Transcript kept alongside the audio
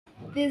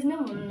There's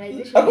no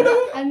moralization.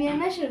 I'm a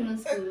national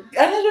school.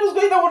 A national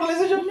school ina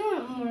moralization?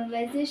 No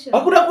moralization.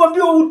 Hakuna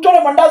kuambiwa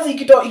utole mandazi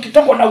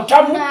ikitokwa na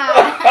utamu.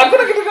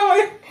 Hakuna kitu kama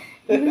hiyo.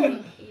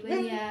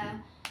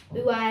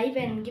 We were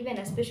even given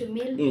a special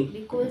meal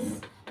because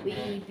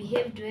we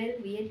behaved well.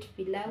 We ate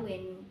pilau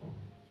and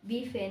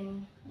beef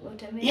and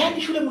watermelon.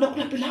 Yaani shule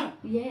mnakula pilau?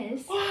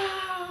 Yes.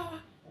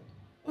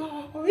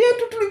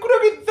 Yetu tulikula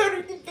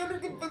Githeri.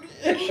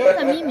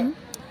 Sasa mimi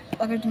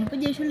wakati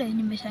nikuja shule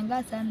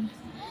nimeshangaa sana.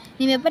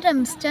 Nimepata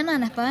msichana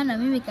anafanana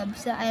na mimi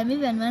kabisa. I am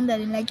even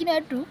wondering, lakini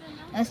watu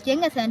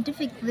nasikianga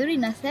scientific theory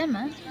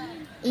nasema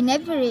in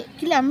every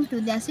kila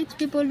mtu there are 6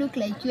 people look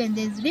like you and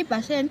there's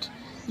 3%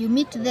 you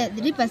meet the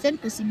 3%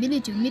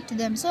 possibility you meet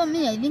them. So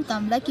me, I think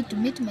I'm lucky to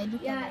meet my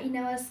look. Yeah, in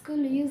our school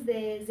we use the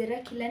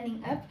Githeri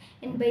learning app,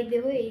 and by the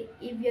way,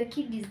 if your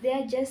kid is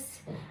there,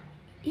 just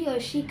he or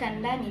she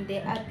can learn in the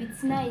app.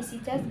 It's nice,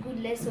 it has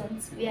good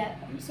lessons.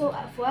 So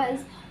for us,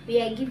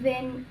 we are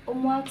given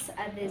homeworks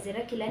at the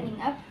Githeri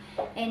learning app,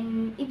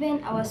 and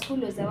even our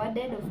school was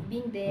awarded of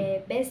being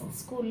the best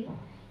school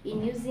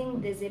in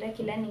using the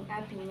Githeri learning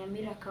app in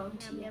Nyamira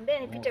County. Niambia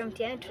nipite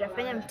mtihani,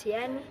 tutafanya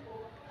mtihani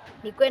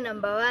nikuwe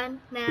number 1,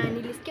 na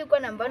nilisikia kwa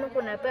number 1 uko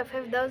unapewa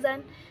 5000,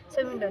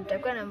 so mimi ndo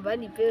nitakuwa number 1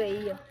 nipewe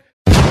hiyo.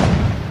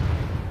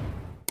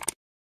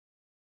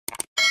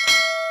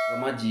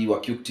 Watazamaji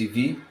wa Cube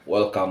TV,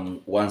 welcome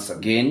once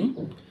again.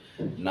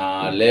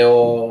 Na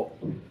leo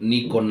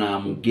niko na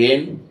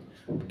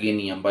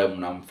mgeni ambaye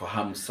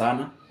mnamfahamu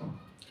sana.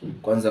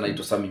 Kwanza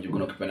naitwa Sami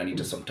Njuguna, ukipenda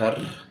niite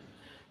Samtar.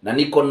 Na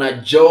niko na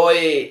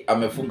Joy,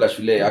 amefunga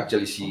shule,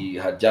 actually she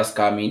had just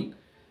come in.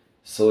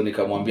 So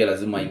nikamwambia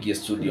lazima aingie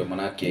studio,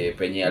 manake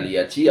penye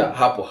aliachia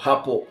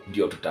hapo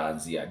ndio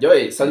tutaanzia.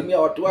 Joy, salimia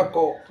watu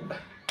wako.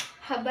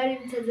 Habari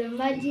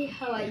mtazamaji,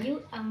 how are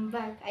you? I'm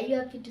back. Are you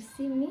happy to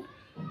see me?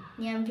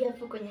 Niambie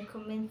hapo kwenye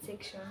comment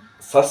section.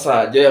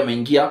 Sasa Joy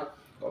ameingia,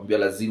 nikamwambia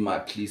lazima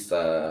at least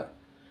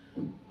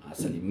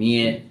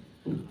asalimie.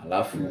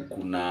 Alafu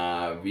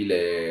kuna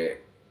vile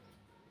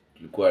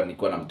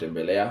nilikuwa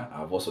namtembelea,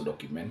 I've also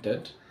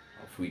documented,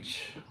 of which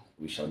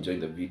we shall join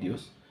the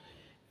videos.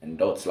 And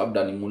dots,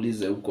 labda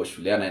nimuulize huko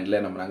shule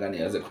anaendelea namna gani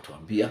aweze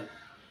kutuambia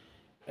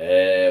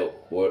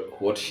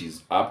what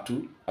she's up to.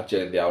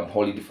 Actually they are on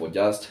holiday for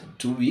just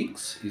 2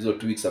 weeks. Hizo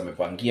 2 weeks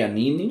amepangia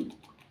nini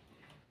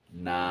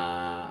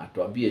na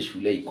atuambie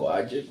shule iko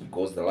aje,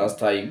 because the last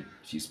time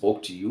she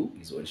spoke to you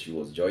is when she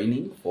was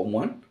joining form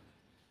 1,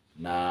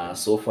 na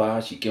so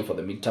far she came for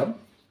the midterm,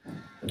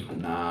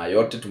 na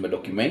yote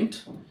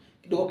tumedocument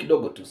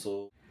kidogo tu.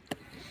 So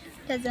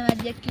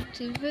Tazamaji ya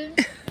TV,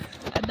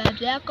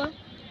 habari yako?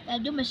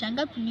 Najua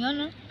umeshangaa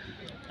kuniona,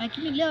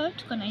 lakini leo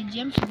tuko na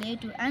IGM shule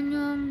yetu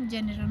annual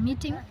general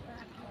meeting.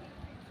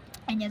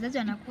 Wazazi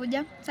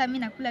wanakuja. Sasa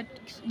mimi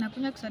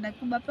nakunywa kisoda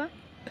kubwa hapa.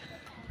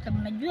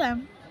 Sababu najua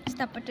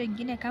sitapata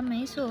ingine kama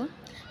hizo.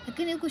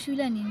 Lakini huku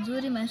shule ni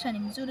nzuri, maisha ni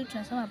mzuri,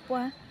 tunasoma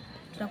poa,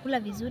 tunakula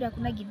vizuri,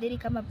 hakuna Githeri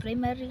kama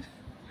primary.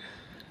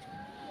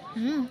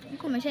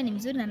 Huku maisha ni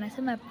mzuri na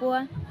nasema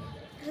poa.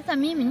 Sasa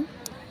mimi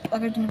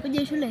wakati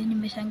nikuja shule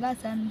nimeshangaa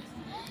sana.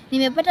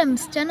 Nimepata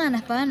msichana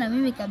anafanana na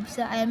mimi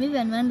kabisa. I am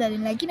even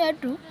wondering, lakini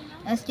watu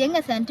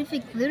nasikianga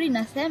scientific theory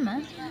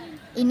nasema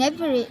in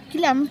every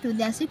kila mtu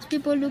there are 6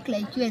 people look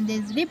like you and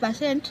there's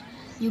 3%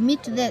 you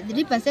meet the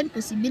 3%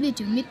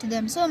 possibility you meet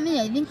them. So me,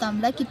 I think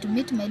I'm lucky to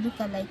meet my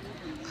lookalike.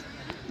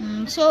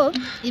 So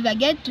if I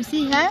get to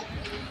see her,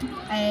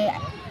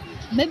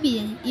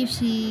 maybe if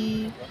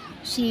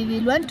she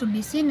will want to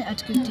be seen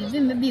at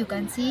QTV, maybe you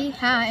can see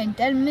her and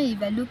tell me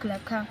if I look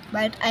like her.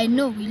 But I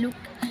know we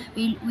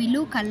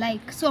look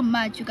alike so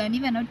much you can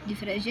even not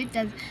differentiate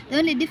us. The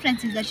only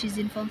difference is that she's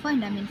in form 4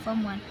 and I'm in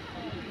form 1,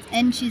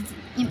 and she's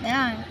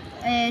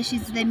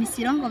the Miss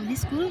Sironga of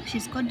this school.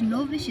 She's called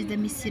Novi. She's the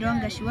Miss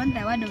Sironga. She won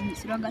the award of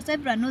Miss Sironga, so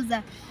everyone knows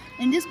that.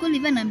 In this school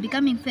even I'm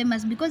becoming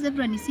famous because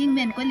everyone is seeing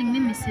me and calling me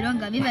Miss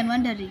Sironga. I'm even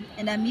wondering,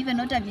 and I'm even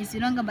not a Miss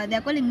Sironga, but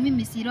they're calling me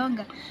Miss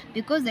Sironga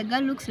because the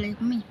girl looks like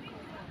me.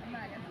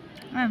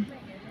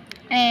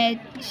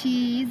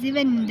 She is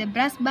even in the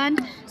brass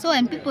band, so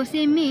when people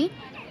see me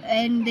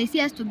and they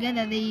see us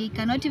together, they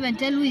cannot even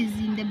tell who is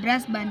in the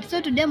brass band. So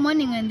today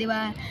morning when they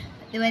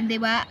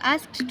were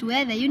asked to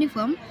wear the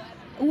uniform,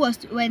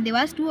 when they were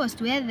asked who was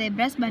to wear the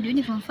brass band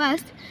uniform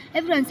first,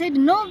 everyone said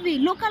Novi,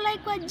 look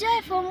alike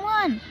Wajai from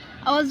 1.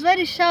 I was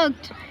very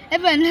shocked.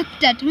 Everyone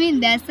looked at me in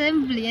the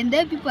assembly, and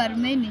there people are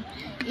many.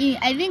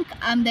 I think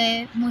I'm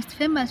the most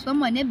famous from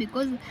 1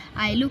 because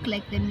I look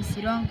like the Miss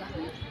Sironga.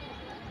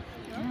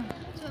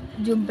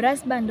 Juu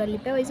brass band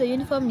walipewa hizo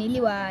uniform ni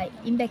ili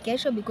waimbe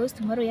kesho, because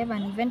tomorrow we have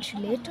an event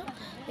shule yetu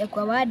ya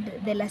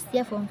kuaward the last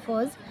year form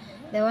 4s,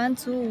 the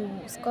ones who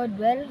scored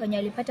well. When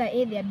walipata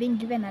A, they are being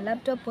given a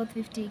laptop worth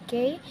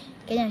 50k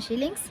Kenyan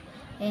shillings,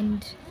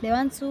 and the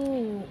ones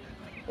who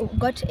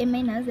got A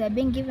minus, they are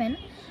being given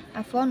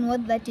a phone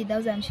worth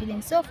 30,000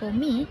 shillings. So for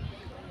me,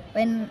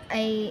 when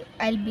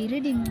I'll be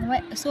reading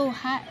well, so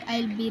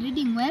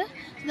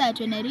that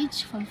when I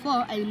reach form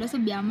 4, I will also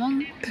be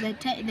among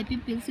the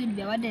people who will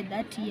be awarded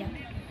that year.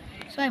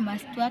 So I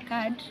must work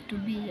hard to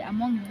be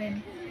among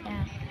them.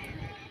 Yeah.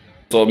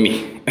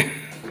 Somi.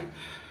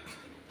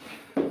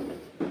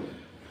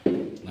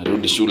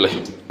 Narudi shule.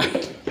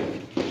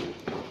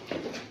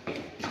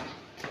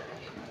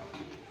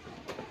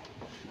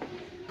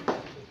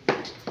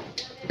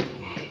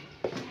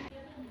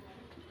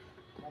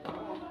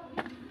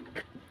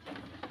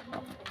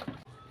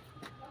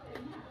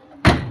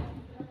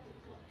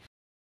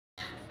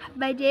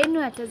 Habari yenu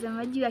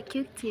watazamaji wa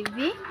Q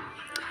TV.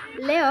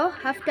 Leo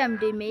half term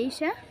ndio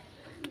imeisha.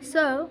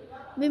 So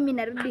mimi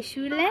narudi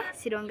shule,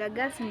 Sironga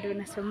Girls ndio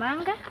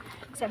nasomanga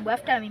kwa sababu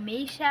half term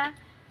imeisha.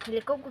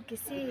 Nilikuwa huko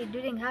Kisii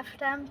during half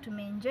term,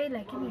 tumeenjoy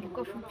lakini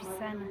ilikuwa fupi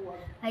sana.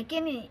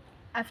 Lakini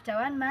after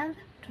 1 month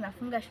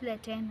tunafunga shule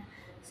tena.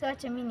 So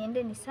acha mimi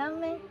niende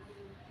nisome,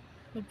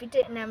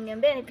 nipite na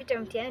mniambia nipite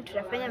mtihani,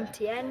 tutafanya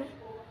mtihani.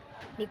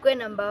 Nikuwe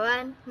number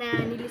 1 na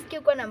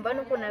nilisikia kuwa number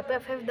 1 uko unapewa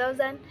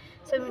 5000,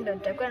 so mimi ndo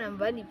nitakuwa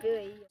number 1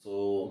 nipewe hiyo.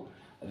 So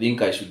I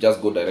think I should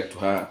just go direct to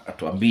her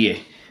atuambie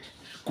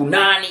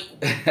kunani.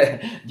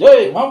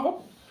 Joy,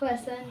 mambo? Poa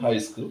sana. How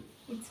is school?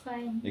 It's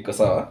fine. Niko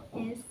sawa?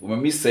 Yes.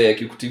 Umemiss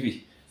Q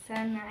TV?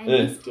 Sana. I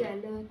missed you a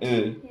lot.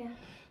 Yeah.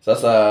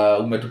 Sasa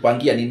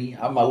umetupangia nini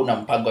ama una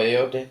mpango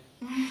yoyote?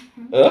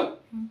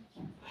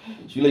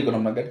 Shule iko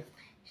namna gani?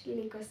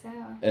 Shule iko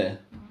sawa.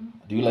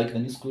 Do you like the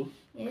new school?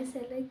 Yes, I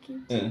like it.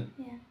 Yeah.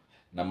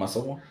 Na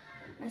Masomo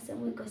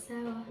iko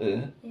sawa.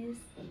 Yes.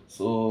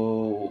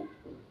 So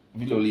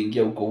vile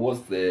uliingia huko,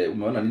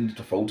 umeona nini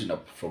tofauti na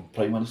from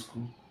primary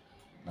school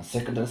na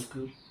secondary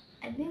school?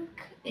 I think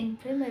in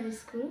primary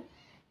school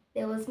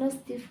there was no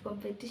stiff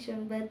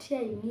competition, but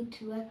here you need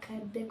to work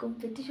hard. The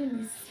competition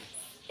is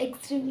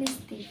extremely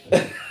stiff.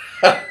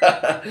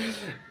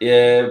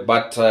 Yeah,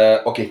 but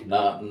okay,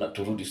 na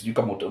turudi, sijui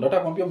kama unataka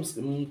kumwambia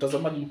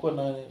mtazamaji ulikuwa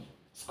na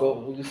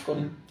score?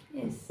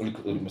 Yes.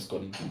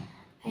 Ulimescore?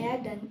 I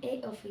had an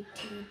A of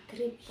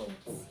 83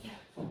 points. Yeah.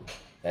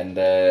 And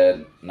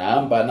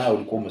namba na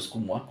ulikuwa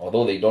umesukumwa,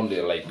 although they don't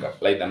like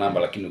the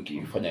number, lakini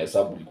ukifanya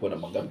hesabu ulikuwa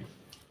namba ngapi?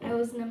 I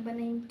was number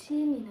 19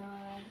 in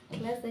our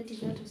class, that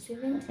is out of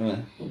 70,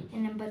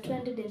 and number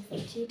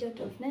 248 out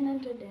of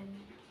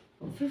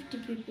 950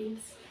 pupils.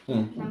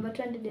 Number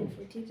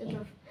 248 out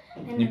of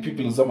ni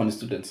pupils ama ni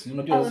students?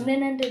 Unajua?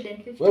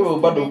 950. Wewe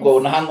bado uko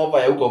una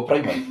hangover ya huko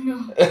primary?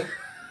 No.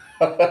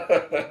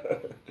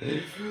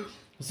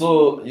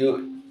 So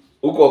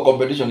uko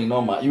competition in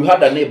normal. You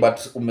had an A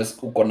but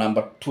uko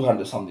number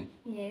 200 something.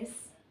 Yes.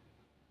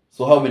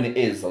 So how many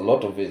A's? A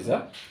lot of A's,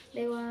 yeah?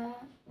 There were,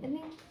 I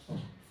think,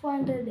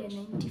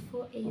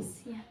 494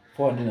 A's. Yeah.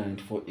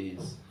 494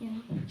 A's. Yeah.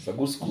 It's a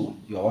good school.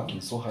 You are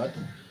working so hard.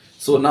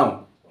 So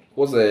now,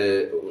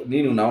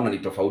 nini unaona ni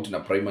tofauti na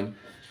primary?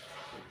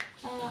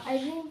 I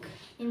think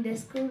in the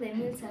school the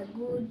meals are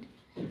good,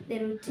 the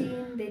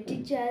routine, the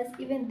teachers,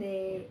 even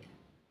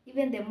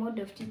the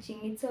mode of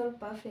teaching, it's all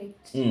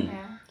perfect.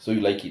 Yeah. So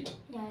you like it?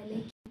 Yeah, I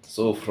like it.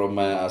 So from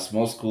a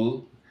small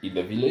school in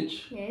the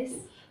village, yes,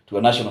 to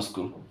a national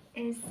school.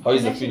 Yes. How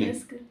is the feeling?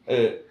 School.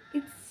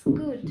 It's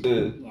good.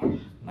 Yeah.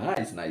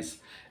 Nice.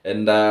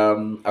 And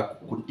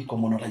iko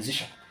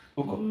monetization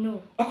huko?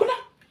 No. Hakuna?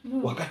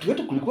 No. Wakati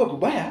wetu kulikuwa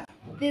kubaya.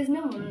 There's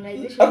no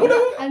monetization. Hakuna?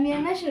 I'm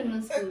a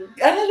national school.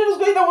 A national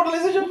school ina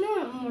monetization? No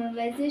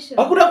monetization.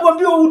 Hakuna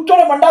kuambiwa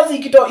utore mandazi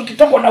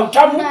ikitokwa na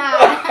utamu.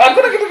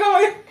 Hakuna kitu kama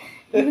hiyo.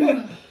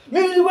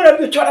 Mimi nilikuwa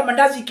naambiwa chora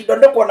mandazi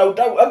ikidondokwa na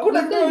utamu.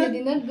 Hakuna kitu. Because you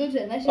did not go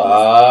to a national school.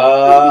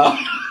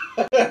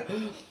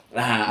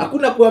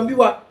 Hakuna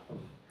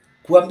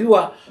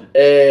kuambiwa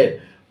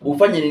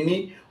ufanye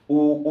nini,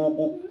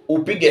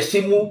 upige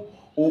simu,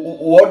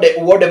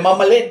 uode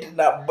marmalade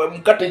na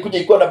mkate ikuja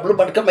ikuwa na blue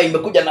band kama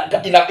imekuja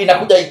na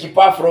inakuja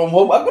ikipaa from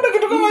home. Hakuna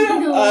kitu kama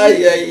hiyo.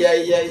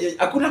 Ai.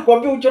 Hakuna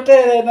kuambiwa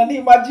uchote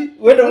nani maji,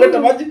 uende ulete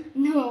maji.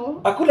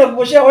 No. Hakuna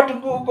kuoshea watu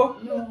huko.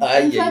 No.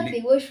 In fact,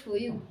 they wash for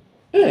you.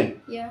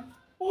 Yeah.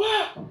 Wow.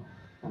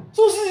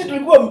 So sisi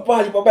tulikuwa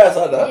mpali pabaya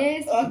sana.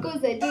 Yes,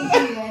 because I don't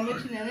think we are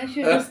not in a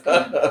national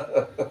school.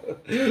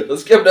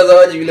 Usikia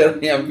mtazamaji vile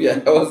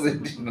ananiambia I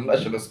wasn't in a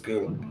national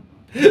school.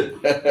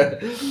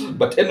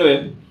 But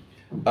anyway,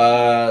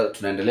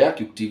 tunaendelea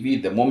Q TV.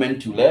 The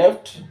moment you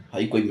left,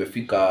 haiko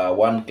imefika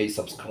 1k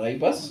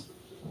subscribers.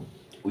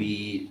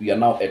 We are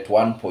now at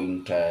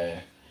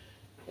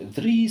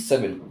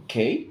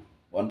 1.37k.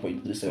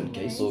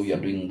 1.37k. So we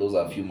are doing, those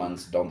are a few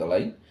months down the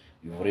line.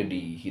 We've already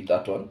hit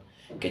that one.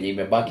 Kenya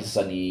imebaki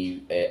sasa ni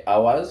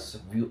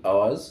view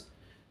hours.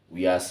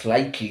 We are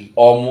slightly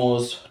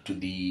almost to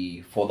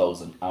the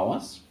 4,000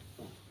 hours.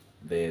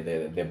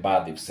 The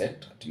bar they've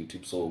set at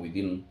YouTube. So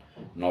within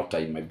no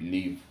time, I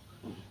believe,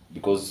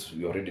 because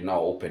we already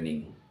now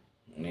opening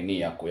nini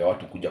ya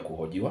watu kuja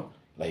kuhojiwa.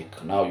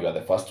 Like now you are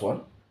the first one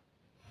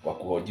wa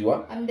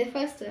kuhojiwa. I'm the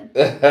first one.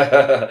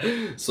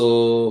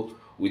 So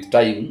with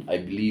time, I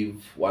believe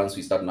once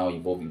we start now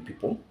involving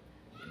people,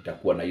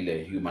 itakuwa na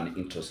ile human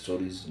interest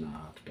stories na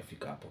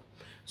tutafika hapo.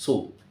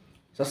 So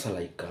sasa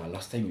like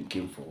last time you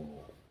came for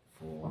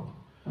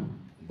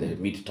the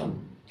midterm,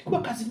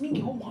 ilikuwa kazi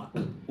mingi, homework.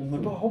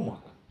 Umepewa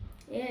homework?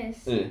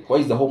 Yes.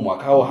 Why is the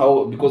homework?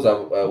 How because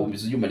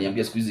umesijui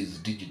umeniambia siku hizi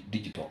is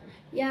digital.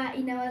 Yeah,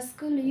 in our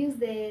school we use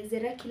the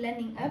Zeraki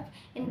Learning app,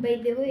 and by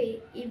the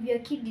way, if your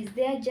kid is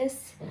there,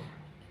 just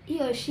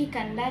he or she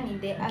can learn in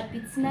the app.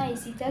 It's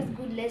nice. It has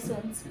good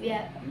lessons.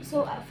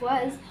 For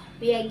us,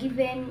 we are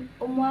given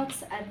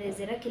homeworks at the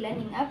Zeraki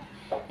Learning app,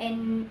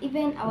 and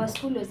even our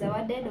school was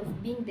awarded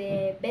of being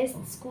the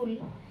best school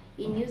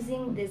in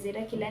using the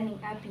Zeraki Learning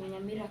app in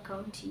Nyamira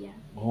County. Yeah.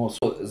 Oh,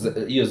 so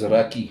hiyo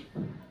Zeraki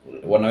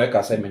wanaweka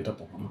assignment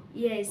hapo?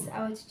 Yes,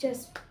 our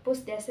teachers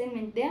post the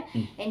assignment there,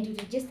 and you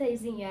register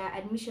using your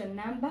admission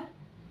number,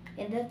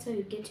 and that's how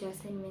you get your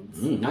assignments.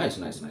 Nice.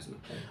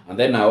 And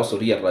then I also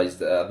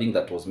realized I think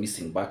that was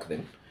missing back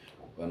then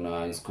when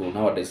in school.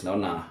 Nowadays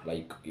naona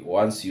like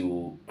once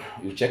you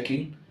check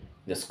in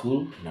the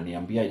school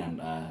inaniambia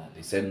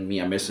they send me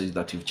a message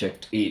that you've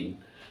checked in.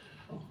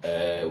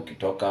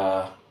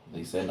 Ukitoka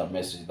they send a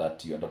message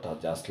that your daughter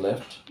just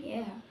left.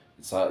 Yeah.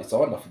 It's a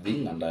wonderful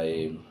thing, and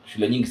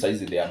shule nyingi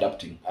saizi they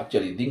adapting.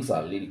 Actually things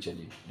are really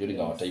changing. During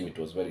our time it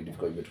was very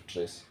difficult to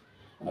trace.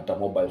 Hata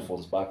mobile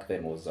phones back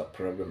then was a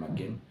problem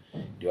again.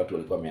 Ndio watu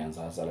walikuwa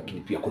wameanza,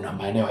 lakini pia kuna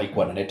maeneo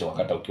haikuwa na network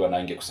hata ukiwa na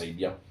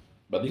ingekusaidia.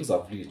 But things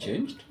have really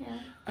changed. Yeah.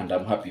 And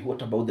I'm happy.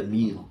 What about the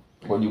meal?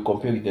 When you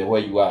compare with the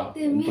where you are?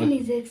 The meal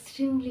is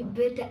extremely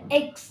better.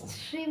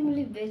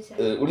 Extremely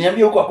better.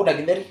 Uniambia huko hakuna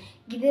Githeri?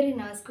 Githeri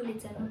na school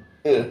itano.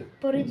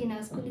 Porridge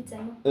na school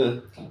itano.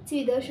 Tea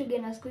without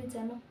sugar na school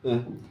itano.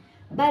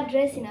 Bad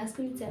rice na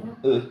school itano.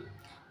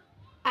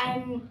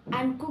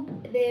 And cook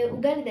the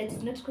ugali that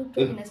is not cooked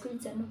in a school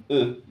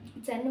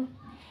itano.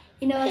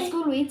 In our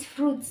school we eat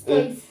fruits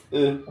twice.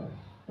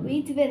 We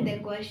eat even the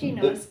gwashi in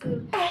our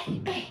school.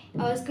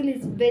 Our school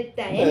is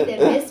better and the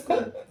best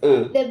school.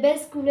 The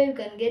best school where you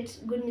can get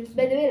good meals.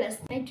 By the way,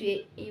 last night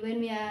we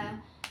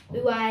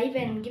were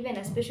even given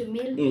a special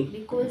meal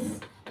because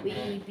we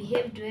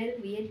behaved well.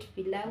 We ate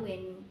pilau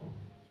and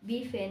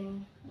beef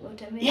and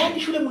watermelon. Yeah,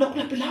 shule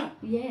mnakula pilau?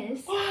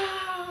 Yes.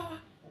 Wow.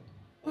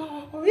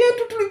 Yeah,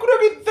 tulikula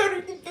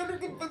Githeri.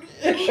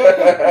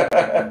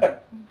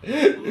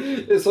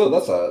 So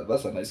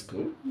that's a nice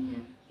school.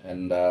 Yeah.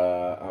 And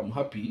I'm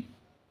happy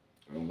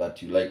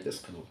that you like the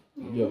school.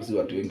 Unajua wasi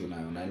watu wengi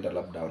unaenda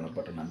labda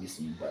unapata na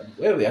miss nyumbani.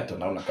 Wewe hata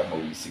naona kama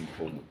missing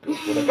home.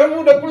 Kama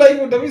unakula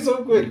hivyo utamiss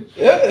kweli.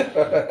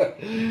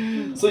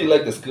 So you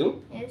like the school?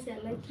 Yes, I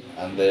like it.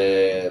 And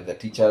the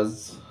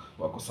teachers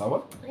wako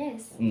sawa?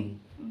 Yes.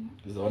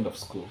 It's a wonderful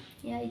school.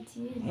 Yeah, it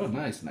is. Oh,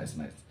 nice.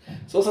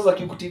 So sasa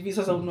Kiku TV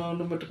sasa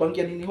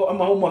umetupangia nini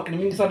ama homework ni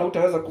mingi sana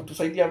utaweza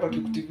kutusaidia hapa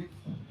Kiku TV?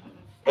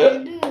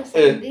 I do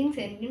some things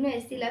and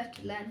I still have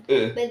to learn.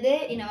 But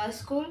there in our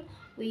school,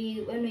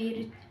 when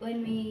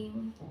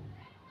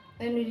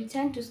we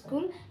return to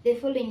school, the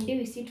following day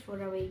we sit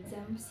for our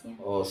exams. Yeah.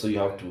 Oh, so you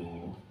have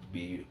to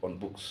be on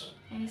books.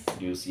 Yes.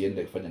 You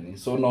usiende kufanya nini?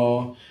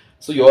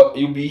 So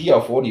you'll be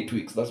here for only 2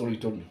 weeks. That's what you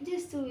told me.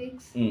 Just 2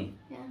 weeks. Yeah.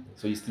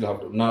 So you still have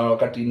to. Na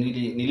wakati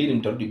nilini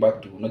mtarudi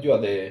back to.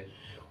 Unajua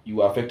you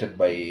were affected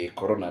by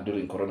corona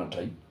during corona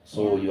time.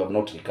 So you have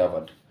not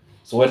recovered.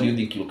 So when do you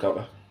think you'll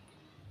recover?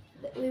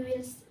 We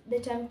will the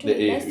term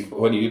 2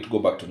 when you need to go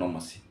back to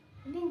normalcy.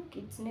 I think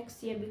it's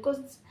next year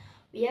because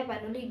we have an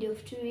holiday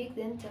of 2 weeks,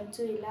 then term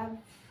 2 will have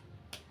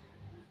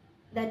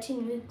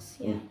 13 weeks.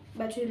 Yeah.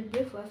 But we'll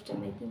break for after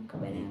I think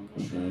when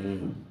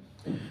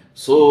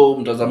So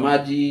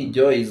mtazamaji,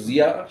 Joy is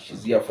here.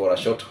 She's here for a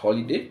short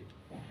holiday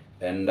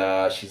and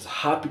she's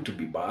happy to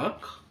be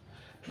back.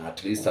 Na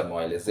at least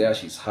amewaelezea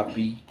she's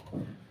happy.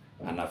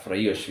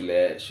 Anafurahia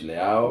shule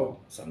yao.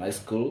 It's a nice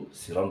school,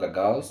 Sironga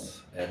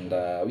Girls, and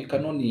we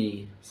can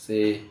only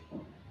say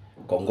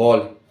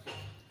kongole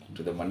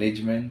to the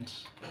management,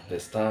 the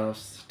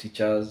staffs,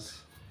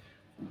 teachers,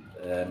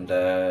 and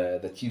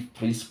the chief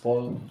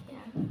principal. Yeah.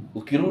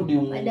 Ukirudi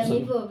Madam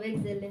Eva of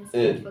Excellence,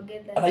 don't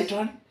forget that.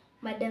 Anaitwa?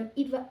 Madam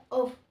Eva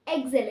of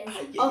Excellence,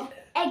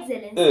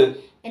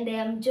 and I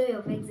am Joy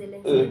of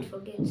Excellence, don't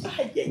forget.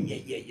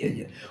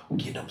 Yeah.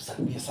 Ukienda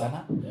msalimie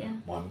sana. Yeah.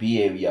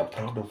 Mwambie we are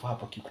proud of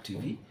her Kiku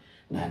TV.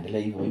 Na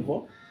endelea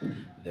hivyo.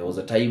 There was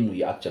a time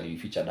we actually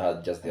featured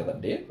her just the other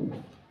day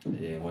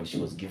when she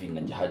was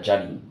giving her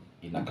journey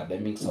in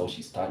academics, how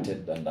she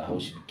started and how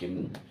she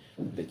became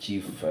the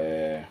chief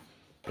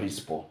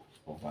principal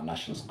of a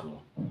national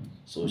school.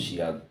 So she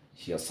has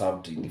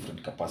served in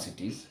different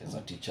capacities as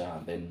a teacher,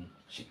 and then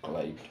she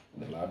climbed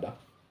the ladder.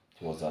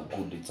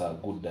 It's a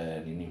good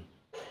nini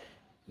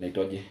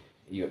naitwaje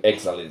hiyo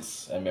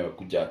excellence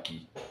amekuja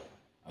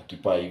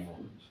akipa hivyo.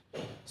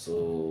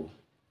 So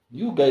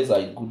you guys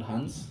are in good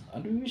hands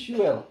and we wish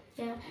you well.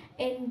 Yeah,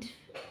 and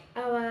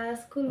our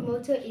school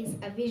motto is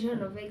a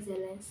vision of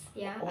excellence.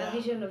 Yeah, wow. A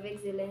vision of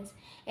excellence.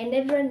 And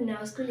everyone in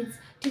our school is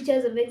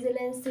teachers of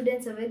excellence,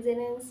 students of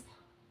excellence,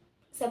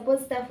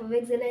 support staff of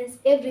excellence,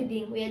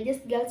 everything. We are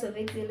just girls of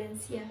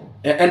excellence. Yeah.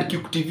 And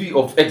Kiku TV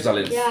of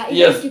excellence. Yeah.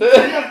 Yes. Kiku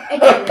TV of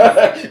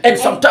excellence. And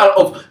some type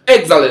of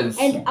excellence.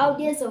 And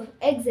audience of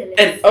excellence.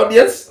 And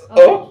audience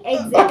of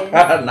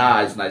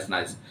excellence.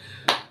 Nice.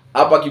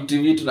 Hapa Cube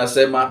TV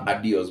tunasema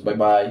adios. Bye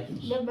bye.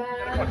 Bye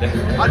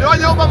bye.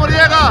 Adonya upa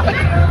muriega.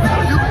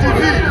 Cube TV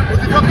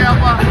usitoke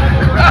hapa.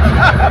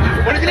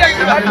 Unakilia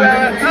kitu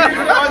adonya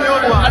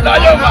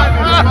upa.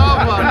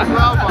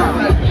 Hapa.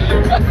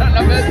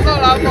 Na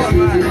besola hapo.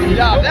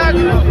 Ya,